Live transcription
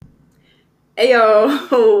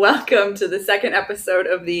Ayo, welcome to the second episode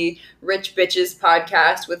of the Rich Bitches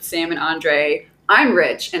podcast with Sam and Andre. I'm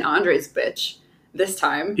Rich and Andre's bitch this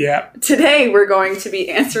time. Yeah. Today we're going to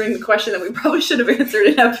be answering the question that we probably should have answered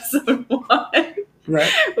in episode 1.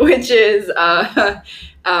 Right. Which is,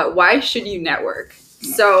 why should you network?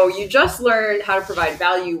 So you just learned how to provide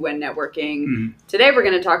value when networking. Mm-hmm. Today we're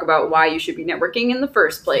going to talk about why you should be networking in the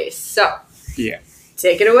first place. So, yeah.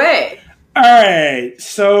 Take it away. All right.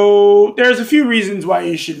 So there's a few reasons why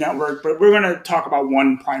you should network, but we're going to talk about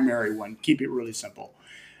one primary one. Keep it really simple.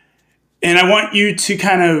 And I want you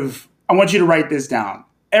to write this down.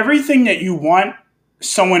 Everything that you want,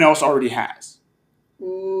 someone else already has.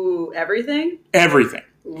 Ooh, everything? Everything.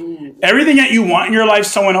 Ooh. Everything that you want in your life,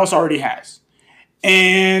 someone else already has.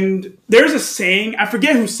 And there's a saying, I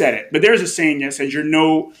forget who said it, but there's a saying that says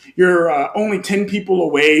you're only 10 people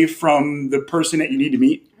away from the person that you need to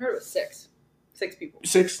meet. I heard it was 6. 6 people.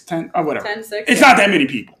 6, 10, or whatever. 10, 6? It's not that many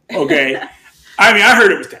people, okay? I mean, I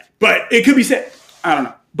heard it was 10, but it could be 6. I don't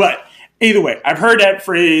know. But either way, I've heard that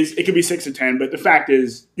phrase, it could be 6 or 10, but the fact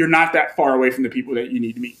is you're not that far away from the people that you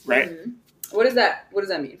need to meet, right? Mm-hmm. What does that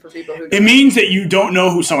mean for people who don't It means that you don't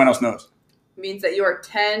know who someone else knows. It means that you are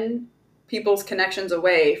 10 people's connections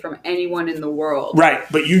away from anyone in the world. Right,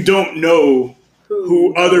 but you don't know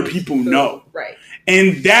who other people know. Right.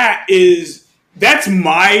 And that's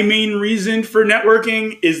my main reason for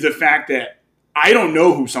networking is the fact that I don't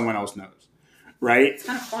know who someone else knows, right? It's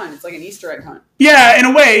kind of fun. It's like an Easter egg hunt. Yeah, in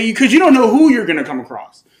a way, because you don't know who you're going to come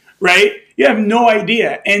across, right? You have no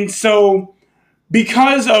idea. And so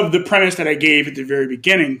because of the premise that I gave at the very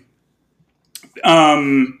beginning,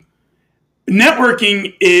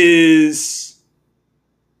 networking it's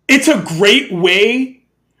a great way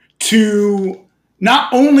to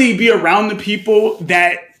not only be around the people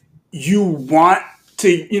that you want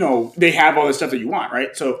to, they have all the stuff that you want,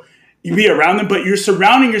 right? So you be around them, but you're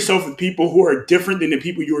surrounding yourself with people who are different than the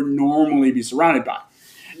people you would normally be surrounded by.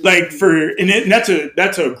 That's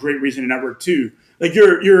a great reason to network too. Like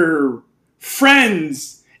your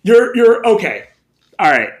friends, you're okay.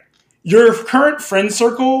 All right. Your current friend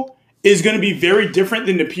circle is going to be very different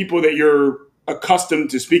than the people that you're accustomed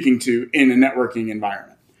to speaking to in a networking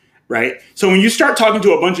environment, right? So when you start talking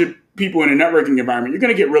to a bunch of people in a networking environment, you're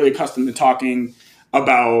going to get really accustomed to talking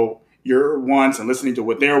about your wants and listening to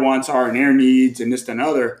what their wants are and their needs and this and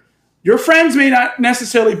other. Your friends may not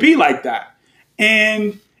necessarily be like that.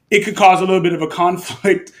 And it could cause a little bit of a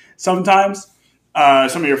conflict sometimes.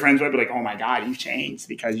 Some of your friends might be like, oh my God, you've changed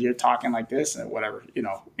because you're talking like this and whatever,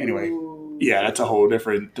 anyway. Ooh. Yeah, that's a whole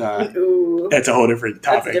different, topic. That's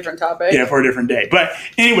a different topic. Yeah, for a different day. But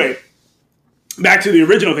anyway, back to the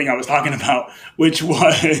original thing I was talking about, which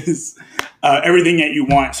was everything that you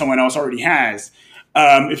want, someone else already has.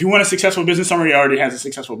 If you want a successful business, somebody already has a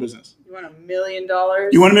successful business. You want $1 million?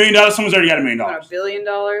 You want $1 million? Someone's already got $1 million. You want $1 billion?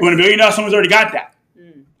 You want $1 billion? Someone's already got that.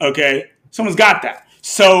 Okay? Someone's got that.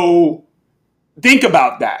 So think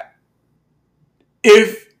about that.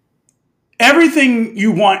 If everything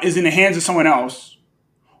you want is in the hands of someone else,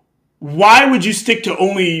 why would you stick to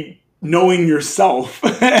only knowing yourself?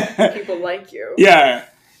 People like you. Yeah.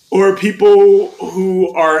 Or people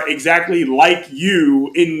who are exactly like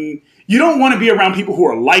you. You don't want to be around people who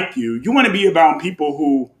are like you. You want to be around people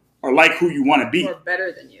who are like who you want to be. Who are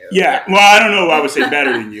better than you. Yeah. Well, I don't know if I would say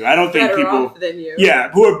better than you. I don't think better people. Off than you.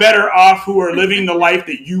 Yeah. Who are better off, who are living the life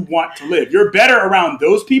that you want to live. You're better around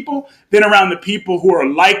those people than around the people who are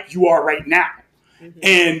like you are right now. Mm-hmm.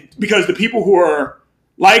 And because the people who are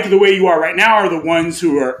like the way you are right now are the ones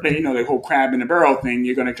who are, the whole crab in the barrel thing.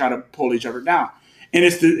 You're going to try to pull each other down. And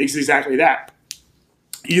it's exactly that.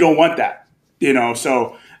 You don't want that,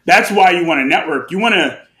 so that's why you want to network. You want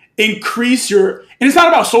to increase and it's not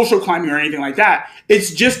about social climbing or anything like that.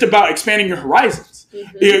 It's just about expanding your horizons.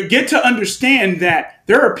 Mm-hmm. You get to understand that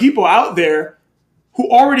there are people out there who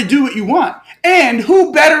already do what you want. And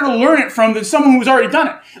who better to learn it from than someone who's already done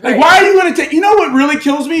it? Like, why are you going to take... You know what really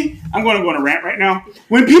kills me? I'm going to go on a rant right now.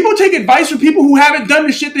 When people take advice from people who haven't done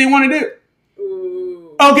the shit they want to do.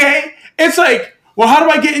 Ooh. Okay? It's like, well, how do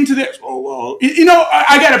I get into this? Oh, well...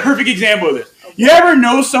 I got a perfect example of this. Okay. You ever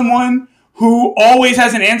know someone who always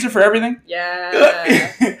has an answer for everything?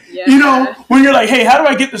 Yeah. Yeah. When you're like, hey, how do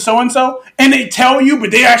I get to so-and-so? And they tell you,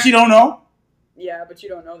 but they actually don't know. Yeah, but you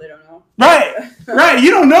don't know they don't know. Right. Right. You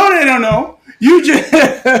don't know they don't know. You just,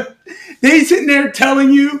 they sitting there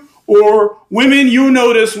telling you, or women, you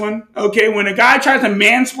know this one, okay? When a guy tries to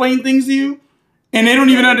mansplain things to you and they don't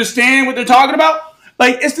even understand what they're talking about,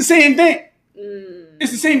 like, it's the same thing.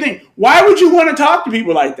 It's the same thing. Why would you want to talk to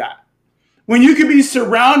people like that when you could be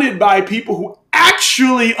surrounded by people who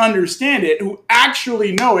actually understand it, who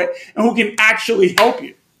actually know it, and who can actually help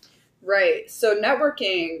you. Right. So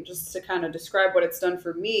networking, just to kind of describe what it's done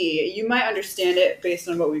for me, you might understand it based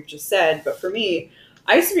on what we've just said, but for me,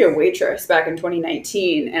 I used to be a waitress back in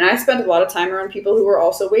 2019, and I spent a lot of time around people who were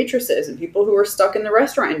also waitresses and people who were stuck in the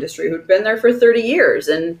restaurant industry who'd been there for 30 years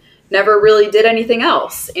and never really did anything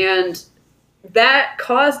else. And that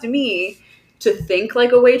caused me to think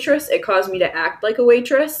like a waitress. It caused me to act like a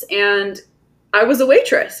waitress, and I was a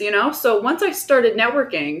waitress, So once I started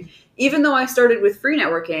networking, even though I started with free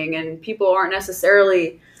networking and people aren't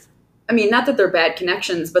necessarily, not that they're bad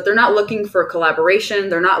connections, but they're not looking for collaboration.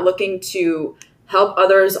 They're not looking to help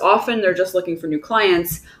others. Often they're just looking for new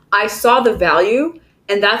clients. I saw the value,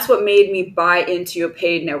 and that's what made me buy into a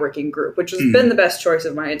paid networking group, which has been the best choice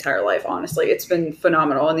of my entire life, honestly. It's been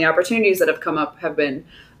phenomenal, and the opportunities that have come up have been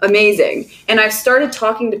amazing. And I've started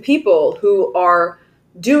talking to people who are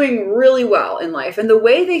doing really well in life, and the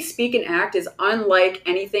way they speak and act is unlike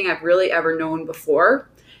anything I've really ever known before.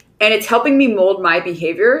 And it's helping me mold my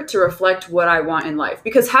behavior to reflect what I want in life.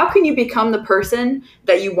 Because how can you become the person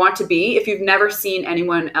that you want to be if you've never seen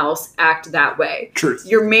anyone else act that way? Truth.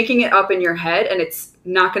 You're making it up in your head, and it's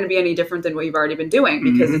not going to be any different than what you've already been doing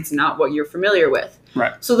because it's not what you're familiar with.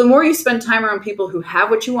 Right. So the more you spend time around people who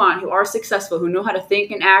have what you want, who are successful, who know how to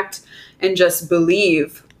think and act and just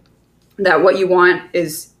believe that what you want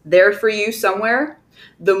is there for you somewhere,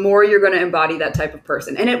 the more you're going to embody that type of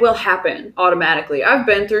person. And it will happen automatically. I've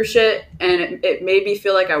been through shit, and it made me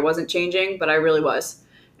feel like I wasn't changing, but I really was.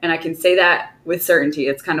 And I can say that with certainty.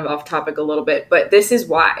 It's kind of off topic a little bit, but this is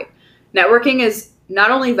why. Networking is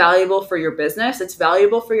not only valuable for your business, it's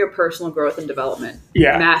valuable for your personal growth and development.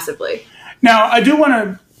 Yeah. Massively. Now, I do want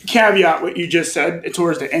to caveat what you just said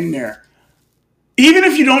towards the end there. Even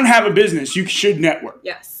if you don't have a business, you should network.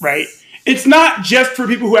 Yes. Right? It's not just for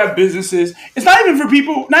people who have businesses. It's not even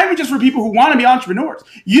just for people who want to be entrepreneurs.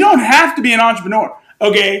 You don't have to be an entrepreneur,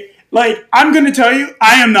 okay? Like, I'm going to tell you,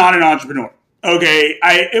 I am not an entrepreneur, okay?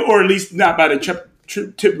 Or at least not by the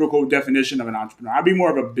typical definition of an entrepreneur. I'd be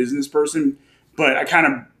more of a business person, but I kind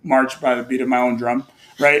of march by the beat of my own drum,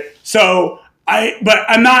 right? So, but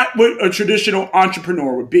I'm not what a traditional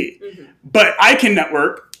entrepreneur would be. Mm-hmm. But I can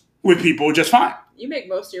network with people just fine. You make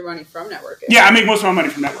most of your money from networking. Yeah, I make most of my money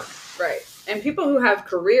from networking. Right. And people who have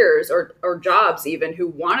careers or jobs even who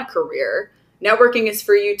want a career, networking is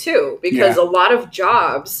for you too. Because a lot of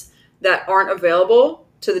jobs that aren't available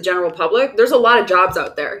to the general public, there's a lot of jobs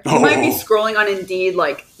out there. You might be scrolling on Indeed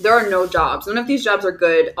like there are no jobs. None of these jobs are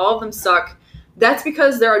good. All of them suck. That's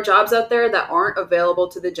because there are jobs out there that aren't available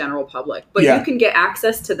to the general public. But you can get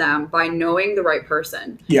access to them by knowing the right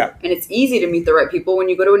person. Yeah. And it's easy to meet the right people when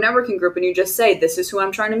you go to a networking group and you just say, this is who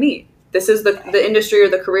I'm trying to meet. This is the industry or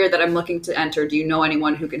the career that I'm looking to enter. Do you know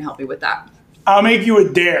anyone who can help me with that? I'll make you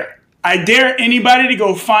a dare. I dare anybody to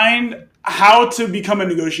go find how to become a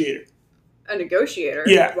negotiator. A negotiator?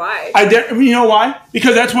 Yeah. Why? I dare. You know why?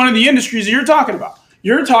 Because that's one of the industries that you're talking about.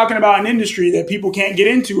 You're talking about an industry that people can't get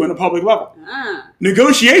into on a public level.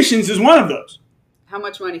 Negotiations is one of those. How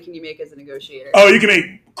much money can you make as a negotiator? Oh, you can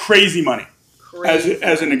make crazy money as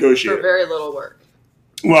a negotiator. For very little work.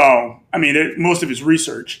 Well, I mean, most of it's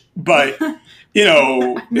research, but, you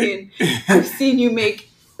know. I mean, I've seen you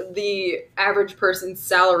make the average person's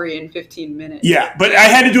salary in 15 minutes. Yeah, but I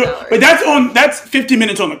had to do it. But that's 15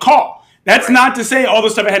 minutes on the call. That's not to say all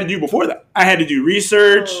the stuff I had to do before that. I had to do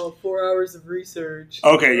research. 4 hours of research.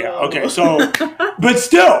 Okay, yeah, okay. So, but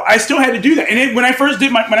still, I still had to do that. And when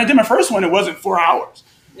I did my first one, it wasn't 4 hours.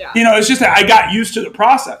 Yeah. You know, it's just that I got used to the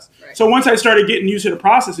process. Right. So once I started getting used to the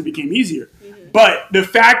process, it became easier. But the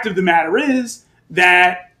fact of the matter is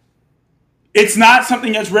that it's not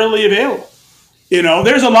something that's readily available. You know,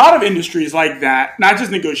 there's a lot of industries like that, not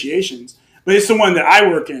just negotiations, but it's the one that I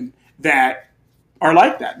work in that are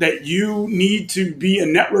like that you need to be a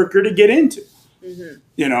networker to get into,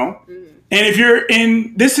 you know? Mm-hmm. And if you're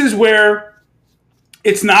in, this is where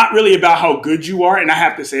it's not really about how good you are. And I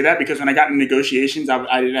have to say that because when I got in negotiations,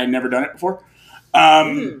 I'd never done it before.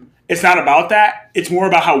 It's not about that. It's more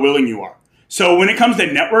about how willing you are. So when it comes to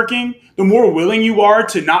networking, the more willing you are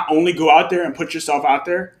to not only go out there and put yourself out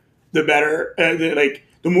there, the better, the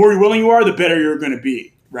more willing you are, the better you're going to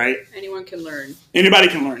be, right? Anyone can learn. Anybody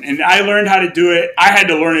can learn. And I learned how to do it. I had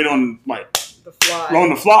to learn it on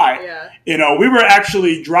the fly. Yeah. You know, we were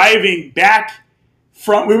actually driving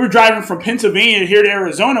from Pennsylvania here to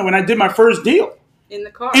Arizona when I did my first deal. In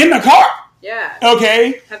the car. Yeah.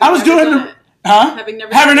 Okay. Having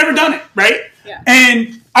never done it, right? Yeah.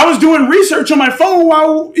 And I was doing research on my phone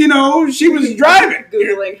while, she was driving.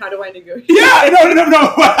 Googling, how do I negotiate? Yeah, no.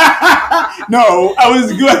 No, I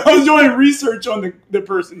was doing research on the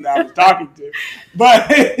person that I was talking to. But,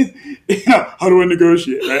 how do I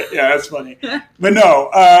negotiate, right? Yeah, that's funny. But no,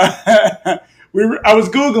 I was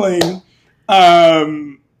Googling,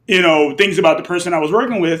 things about the person I was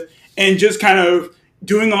working with and just kind of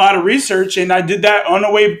doing a lot of research. And I did that on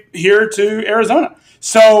the way here to Arizona.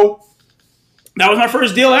 So that was my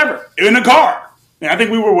first deal ever in a car. And I think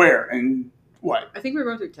we were where? And what? I think we were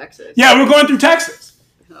going through Texas. Yeah, we were going through Texas.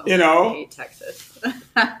 Oh, I hate Texas.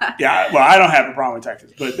 Yeah, well, I don't have a problem with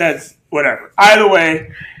Texas, but that's whatever. Either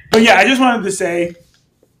way. But yeah, I just wanted to say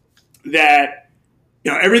that,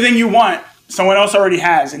 everything you want, someone else already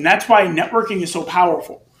has. And that's why networking is so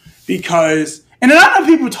powerful. Because, and not enough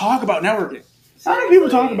people talk about networking. Not enough people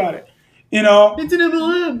talk about it. It's an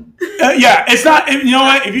MLM. Yeah, it's not. You know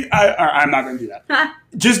what? I'm not going to do that.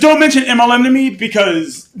 Just don't mention MLM to me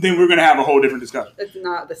because then we're going to have a whole different discussion. It's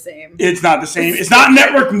not the same. It's not the same. It's not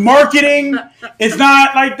network marketing. It's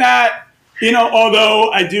not like that.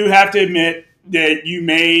 Although I do have to admit that you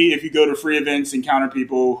may, if you go to free events, encounter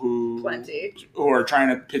people who are trying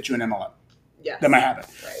to pitch you an MLM. Yes. That might happen.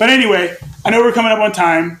 Right. But anyway, I know we're coming up on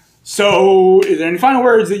time. So, is there any final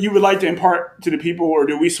words that you would like to impart to the people, or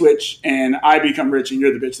do we switch and I become rich and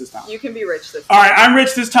you're the bitch this time? You can be rich this time. All right, I'm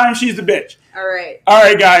rich this time. She's the bitch. All right. All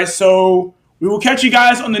right, guys. So, we will catch you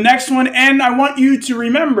guys on the next one. And I want you to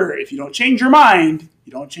remember, if you don't change your mind,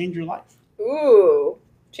 you don't change your life. Ooh.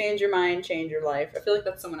 Change your mind, change your life. I feel like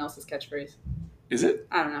that's someone else's catchphrase. Is it?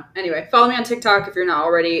 I don't know. Anyway, follow me on TikTok if you're not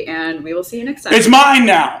already, and we will see you next time. It's mine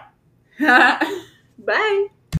now. Bye.